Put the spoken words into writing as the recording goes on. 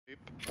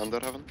Under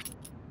heaven.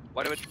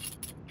 Whatever.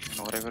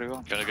 Whatever you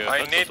want. Gonna go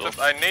I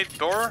need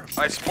door,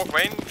 I smoke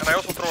main, and I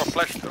also throw a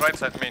flash right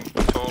side main,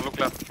 so look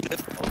left.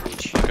 Oh,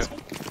 good shit. Okay.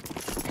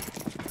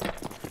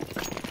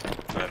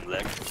 I'm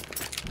lag.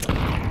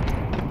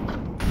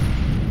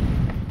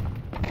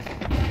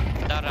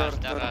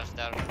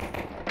 There.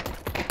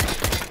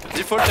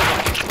 Default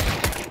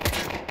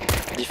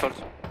Default.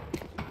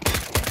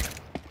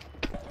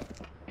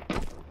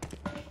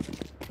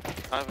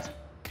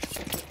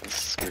 This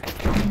is quick.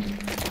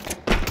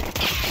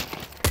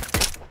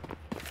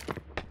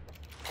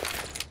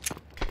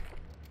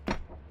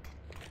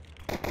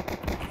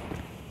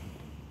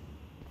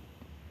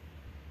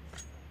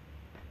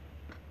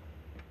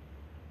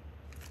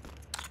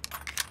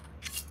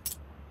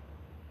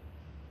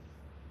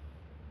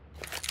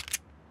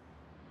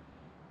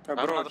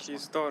 Bro,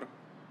 he's door.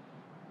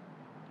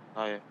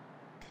 Oh yeah.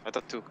 I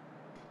thought 2.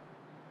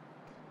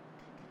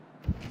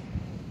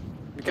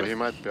 So he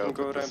might be out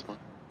Go of this ramp. one.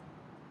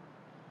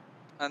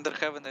 Under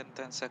heaven in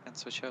 10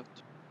 seconds, watch out.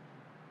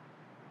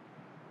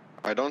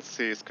 I don't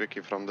see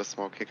Squeaky from the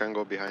smoke. He can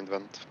go behind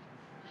vent.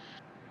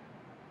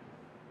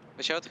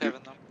 Watch out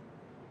heaven now.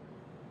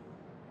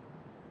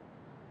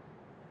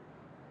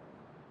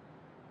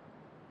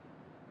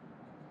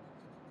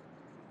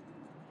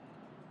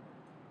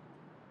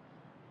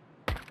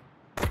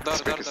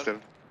 Squeaky still.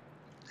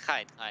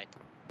 Hide.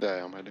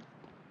 Yeah, I'm hiding.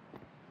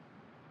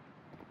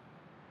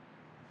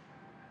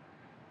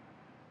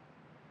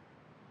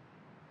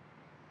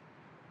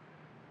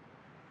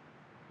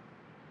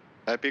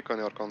 I peek on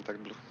your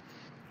contact, blue.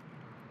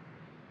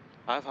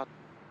 I've had.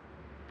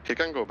 He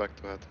can go back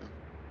to head. Yeah.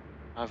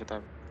 I have it.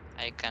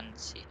 I can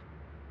see.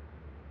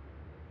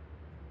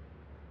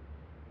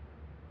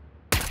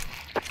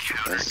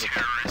 Nice.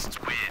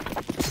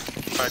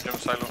 I jump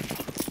silo.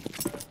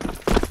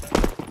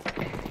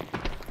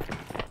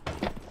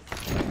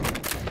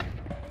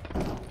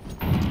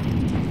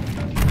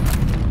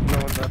 No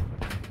one there.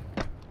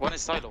 One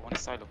is silo.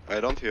 I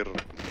don't hear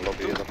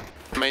lobby either.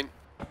 Main.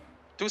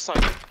 2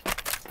 silo.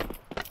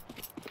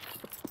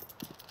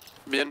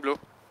 B and blue.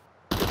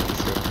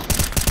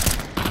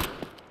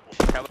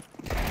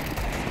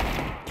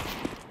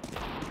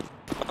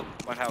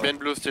 One heaven. B and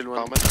blue still one.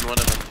 How much? And one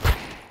of them.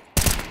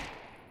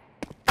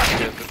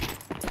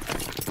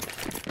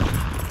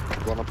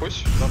 Wanna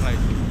push? Don't right.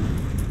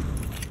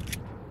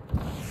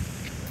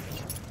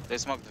 They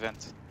smoked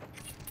vent.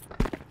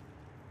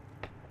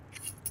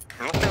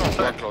 Nothing on One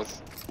side.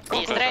 close.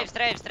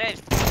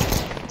 Strafe.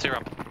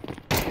 T-ramp.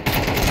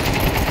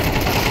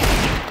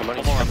 One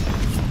more ramp.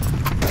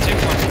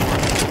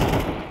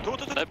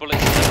 No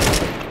bullets.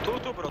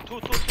 Two, bro. Two.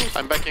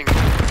 I'm backing.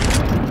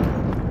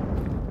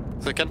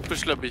 They can't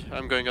push lobby.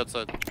 I'm going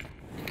outside.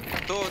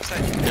 2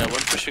 outside. Yeah,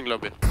 one pushing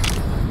lobby.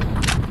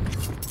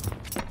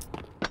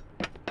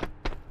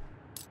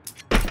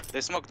 They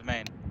smoked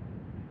main.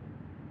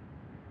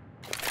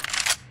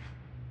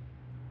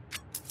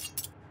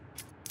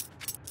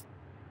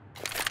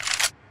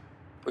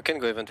 We can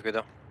go even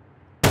together.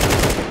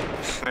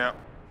 Yeah.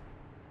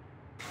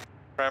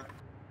 Ramp.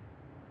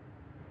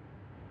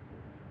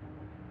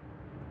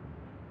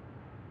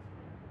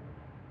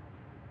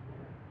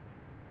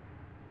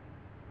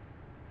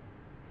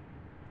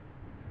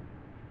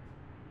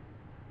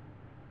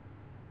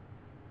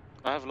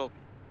 I have low.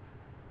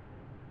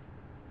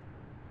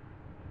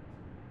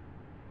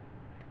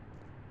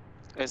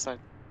 A side.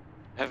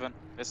 Heaven.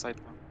 A side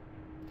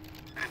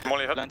now.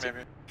 Molly hut, Planted.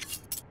 maybe.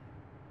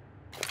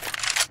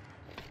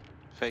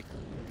 Fake.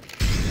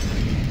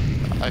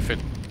 I fail.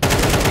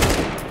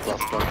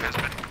 Last one.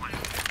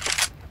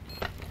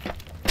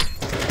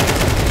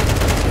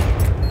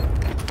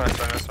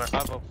 Nice.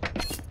 Half up.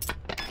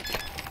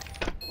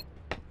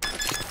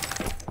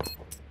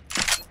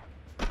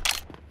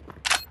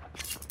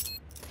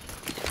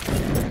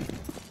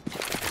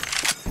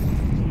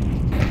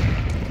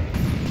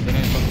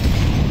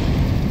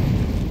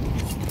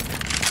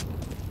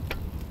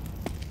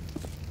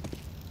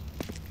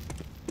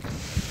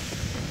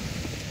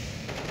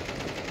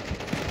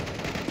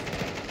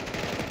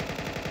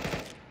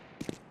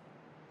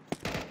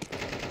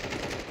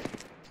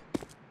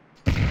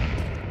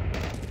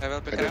 I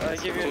will pick I up. I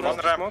give you On enough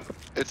the ramp. smoke.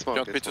 It's You smoke.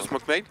 want me It's to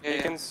smoke. smoke main? Yeah, You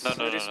yeah. can No,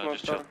 resmoke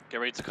just chill. door. Get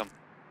ready to come.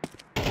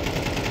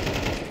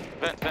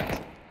 Vent.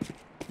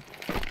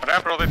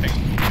 Ramp rotating.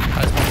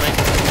 I smoke main.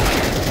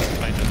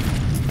 Main dead.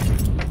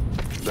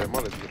 They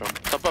mollied the ramp.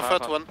 Top of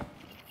hut one.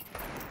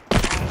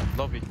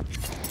 Lobby.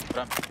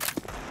 Ramp.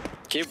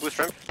 Can you boost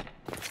ramp?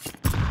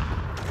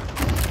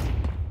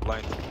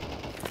 Blind.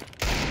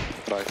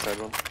 Right side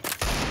one.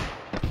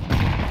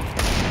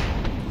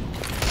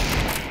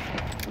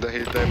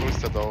 They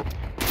boosted up.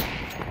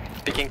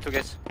 Picking 2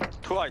 guys.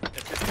 2 white.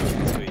 At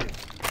least 2 here.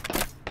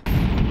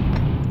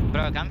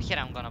 Bro, come here,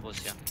 I'm gonna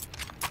boost you.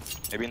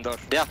 Maybe indoor.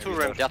 They are 2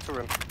 ramp.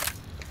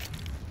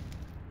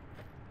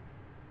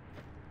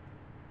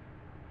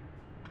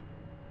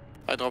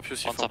 I drop you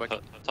On C4 top back.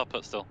 hut. Top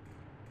hut still.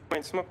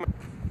 Main, smoke main.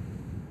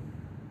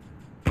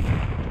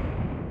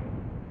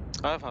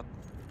 I have had.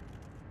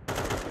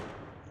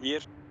 Here.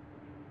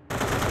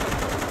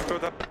 Two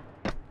down.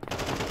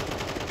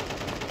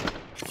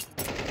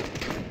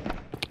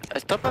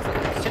 Top of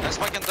it. I'm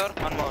smoking door.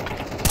 One more.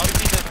 I'll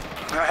repeat it.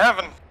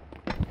 Heaven.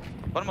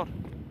 One more.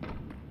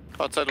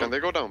 Outside Can one. they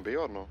go down B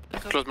or no?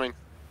 Close main.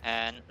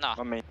 And no.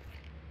 One main.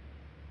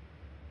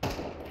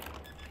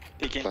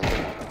 Peeking.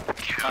 Planting.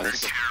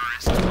 Nice.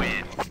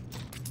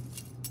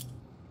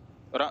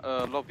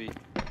 Lobby.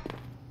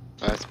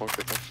 I smoked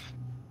it off.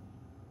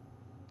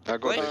 I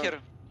go Play down. here.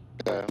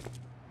 Yeah.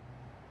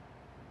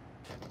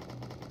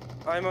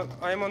 I'm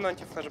on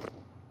anti-flash, bro.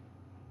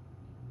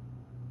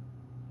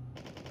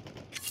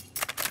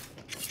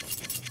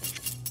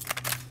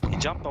 He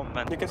jumped on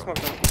man. You can smoke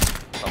them.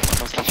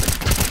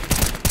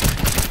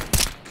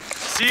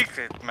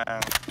 Secret,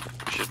 man.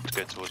 We should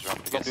go towards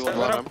ramp, I guess. Lobby One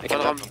one. ramp. One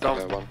ramp down.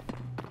 Okay, one.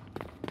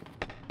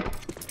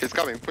 He's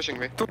coming, pushing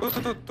me. Two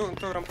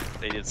ramp.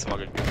 They did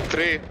smuggle.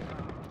 3,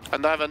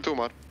 And I haven't. 2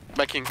 more.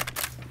 Backing.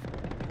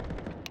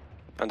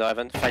 And I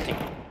haven't. Fighting.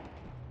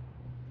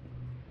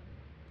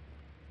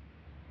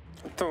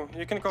 Two.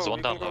 You can go. There's one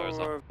You down can lower as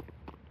well.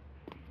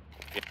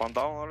 One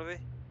down already?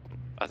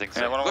 I think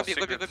Yeah, so. one of Go us B,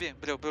 go B, secret.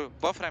 go B. Blue.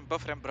 Buff ramp,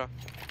 bro.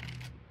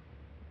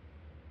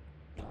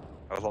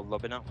 I was on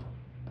lobby now.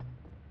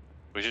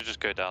 We should just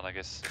go down, I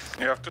guess.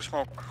 You have to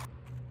smoke.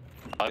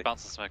 I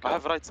bounce the smoke I out.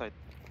 have right side.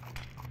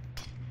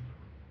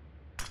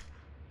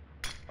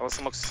 I will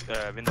smoke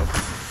window.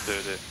 Do.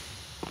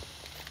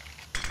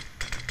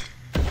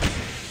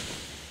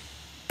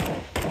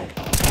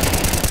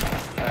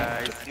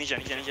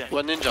 Ninja.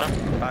 One ninja.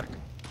 Dark.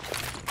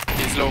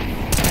 He's low.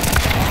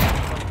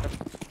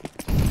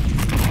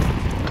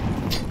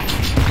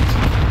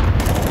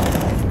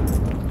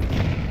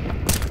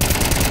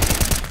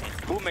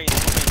 Two main.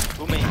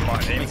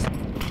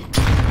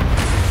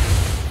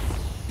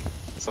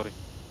 Sorry.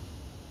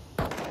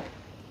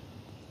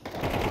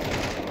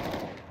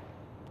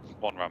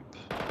 One ramp.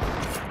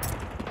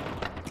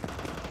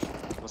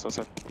 What's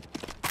outside?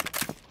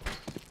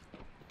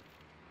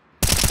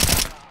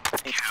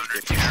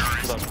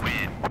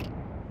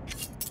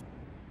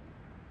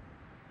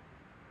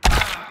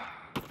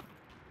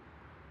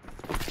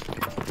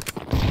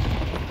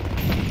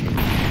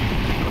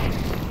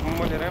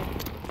 Molly ramp.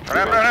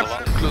 Ramp.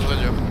 Close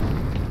radio.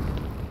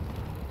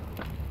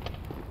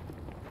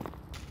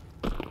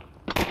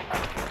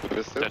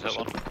 Pistol. Dead hit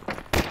one.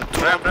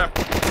 Ramp.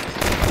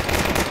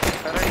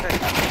 Right side.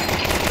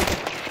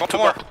 One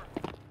more.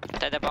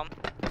 Dead a bomb.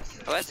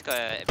 Let's go.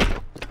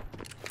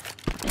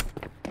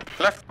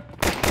 Left.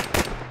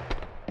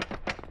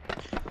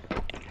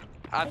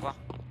 Aqua.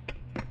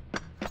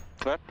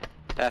 Where?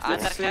 Under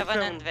Let's heaven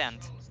see and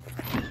vent.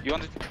 You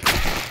want it?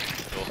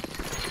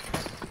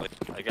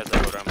 I guess I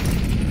go ramp.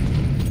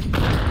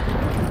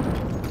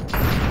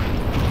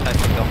 I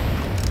can go.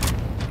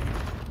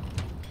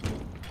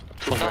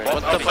 Two One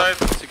top Outside.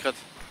 ramp. Secret.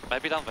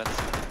 Maybe down vents.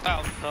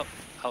 Out.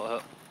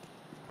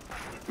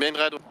 Main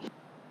right.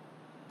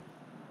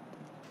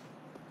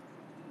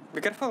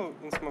 Be careful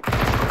in smoke.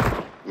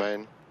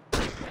 Main.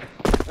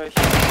 Here.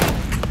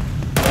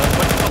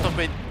 One front of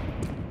main.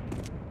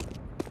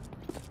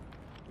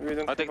 We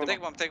don't I take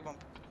Take bomb.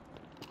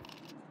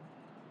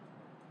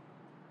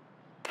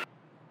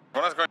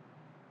 One is going.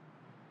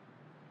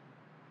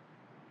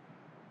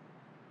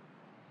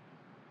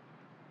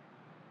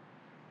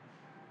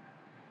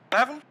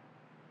 Heaven?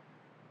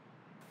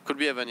 Could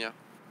be Evan, yeah.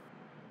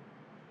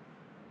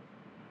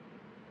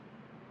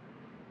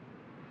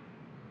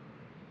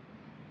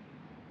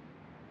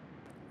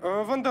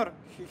 One door.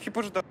 He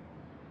pushed door.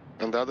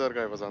 And the other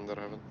guy was under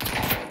heaven.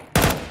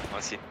 I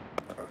see.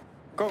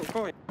 Go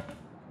in.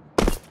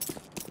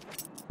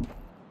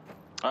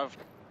 I have.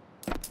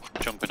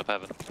 Jumping up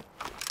heaven.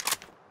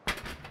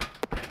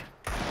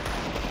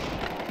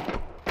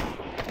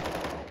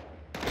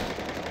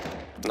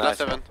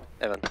 Last Evan.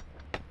 Evan.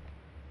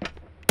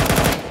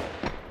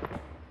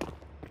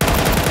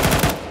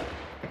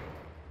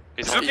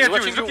 He's He's on. looking at you,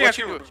 watching he's looking at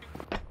you.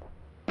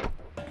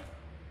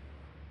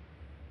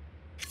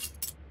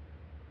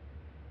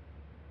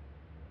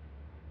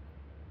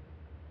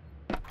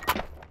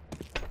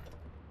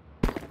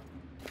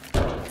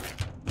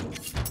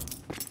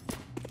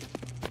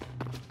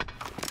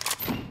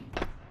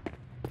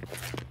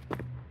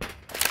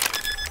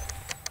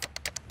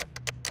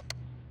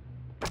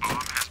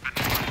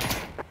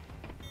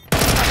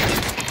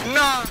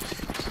 No!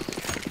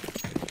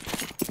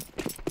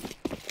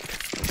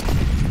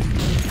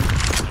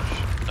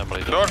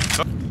 Nobody Door.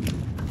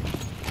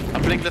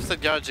 I'm playing left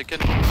side garage. You can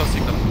cross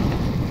signal.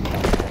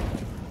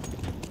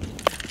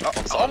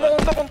 On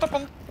top.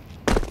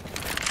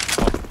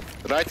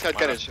 Right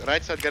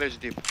side garage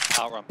deep.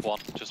 Out ramp, one.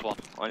 Just one.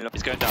 One left.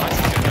 He's going down. He's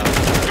going down.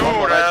 Two One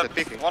more right red. side,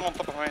 peeking. One on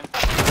top of main.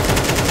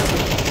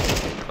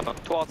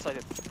 Two outside.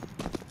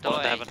 One on the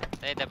Toy. heaven.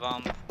 Dead a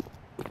bomb.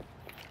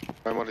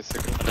 I'm only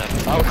secret. On the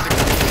heaven. Out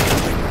secret.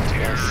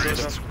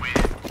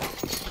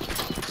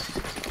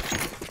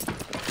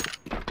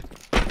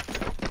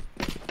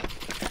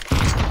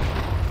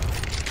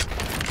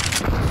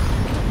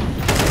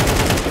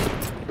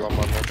 One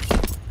more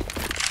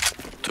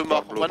left. Two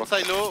more. Blue One box.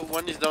 side low,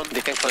 one is down.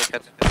 They can close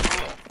head.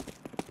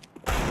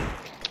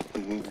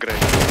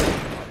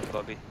 Great.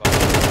 Lobby.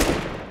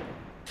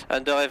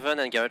 Under heaven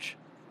and garage.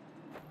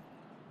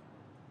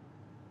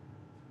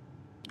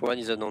 One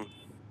is unknown.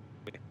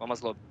 One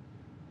was lobby.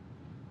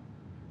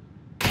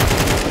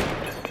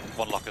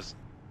 One lockers.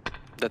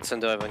 That's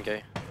under heaven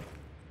guy.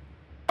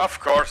 Of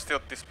course, still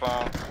this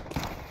spawn.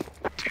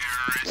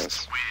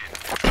 Yes.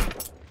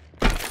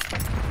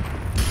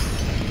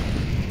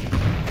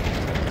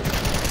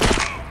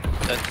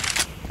 Dead.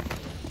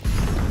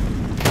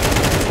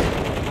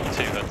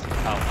 Two heads.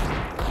 Out.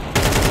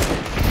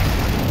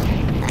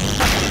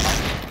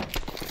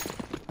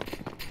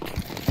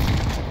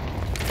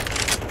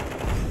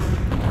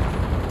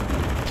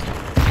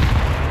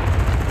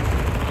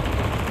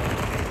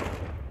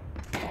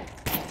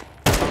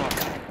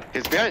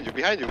 He's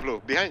behind you,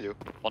 Blue, behind you.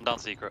 One down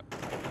secret.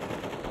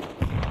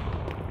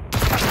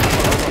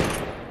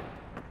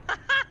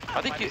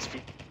 I think you...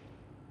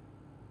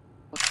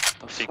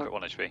 Secret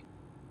 1 HP.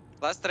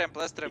 Last ramp.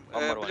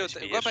 One more Blue,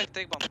 HP go -ish. back,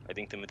 take bomb. I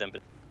think Timmy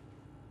temple.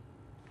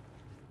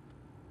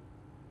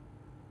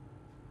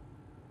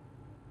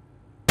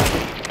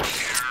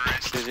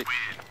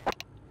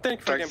 Thank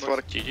you for game, Thanks boys.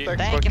 for GG. thanks Thank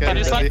for you for Can you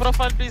carrying sign me.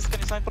 profile, please? Can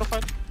you sign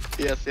profile?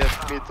 Yes,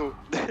 me too.